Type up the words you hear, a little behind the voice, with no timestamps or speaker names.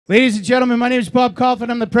Ladies and gentlemen, my name is Bob Kaufman.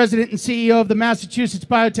 I'm the president and CEO of the Massachusetts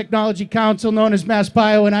Biotechnology Council, known as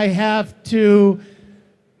MassBio, and I have to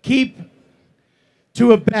keep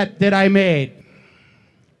to a bet that I made.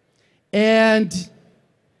 And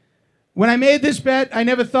when I made this bet, I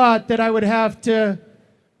never thought that I would have to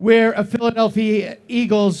wear a Philadelphia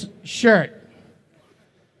Eagles shirt.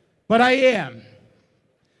 But I am.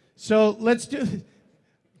 So let's give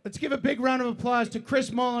a big round of applause to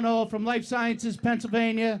Chris Molyneux from Life Sciences,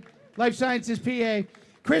 Pennsylvania, Life Sciences, PA.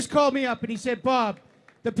 Chris called me up and he said, Bob,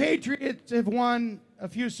 the Patriots have won a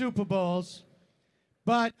few Super Bowls,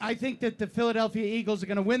 but I think that the Philadelphia Eagles are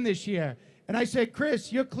going to win this year. And I said,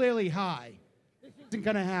 Chris, you're clearly high. This isn't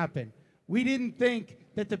going to happen. We didn't think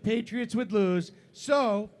that the Patriots would lose,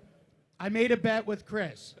 so I made a bet with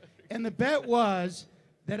Chris. And the bet was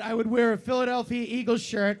that I would wear a Philadelphia Eagles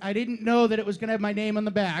shirt. I didn't know that it was going to have my name on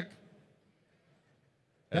the back.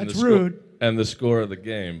 That's rude. And the score of the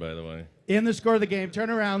game, by the way. In the score of the game. Turn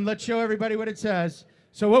around. Let's show everybody what it says.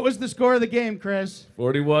 So what was the score of the game, Chris?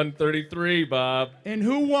 41-33, Bob. And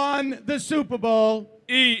who won the Super Bowl?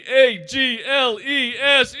 E-A-G-L-E-S,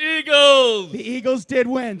 Eagles! The Eagles did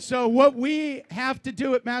win. So what we have to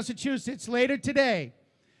do at Massachusetts later today,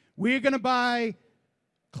 we're going to buy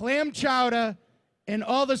clam chowder and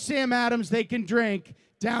all the Sam Adams they can drink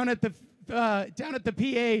down at the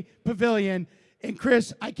PA Pavilion. And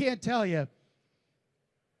Chris, I can't tell you,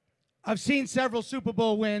 I've seen several Super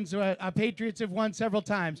Bowl wins. Our Patriots have won several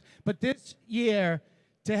times. But this year,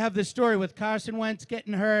 to have the story with Carson Wentz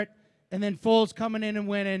getting hurt and then Foles coming in and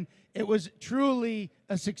winning, it was truly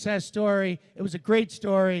a success story. It was a great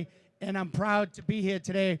story. And I'm proud to be here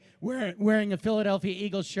today wearing a Philadelphia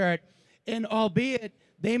Eagles shirt. And albeit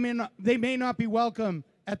they may not be welcome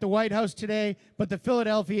at the White House today, but the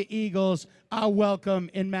Philadelphia Eagles are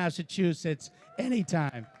welcome in Massachusetts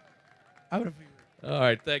anytime. All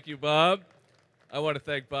right, thank you, Bob. I want to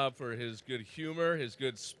thank Bob for his good humor, his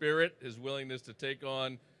good spirit, his willingness to take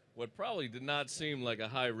on what probably did not seem like a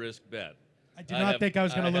high-risk bet. I did not think I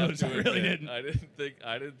was going to lose. I really didn't. I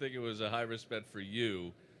didn't think it was a high-risk bet for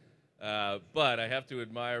you. But I have to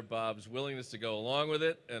admire Bob's willingness to go along with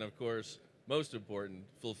it, and of course, most important,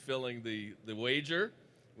 fulfilling the wager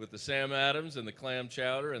with the Sam Adams and the clam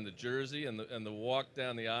chowder and the jersey and the walk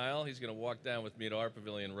down the aisle. He's going to walk down with me to our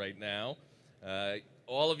pavilion right now.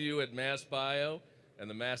 All of you at MassBio and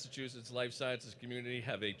the Massachusetts Life Sciences community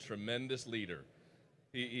have a tremendous leader.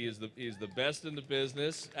 He is the best in the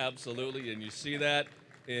business, absolutely, and you see that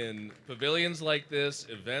in pavilions like this,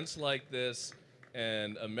 events like this,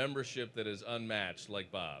 and a membership that is unmatched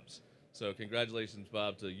like Bob's. So congratulations,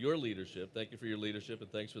 Bob, to your leadership. Thank you for your leadership,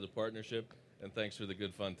 and thanks for the partnership, and thanks for the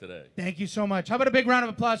good fun today. Thank you so much. How about a big round of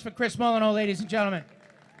applause for Chris Molyneux, ladies and gentlemen?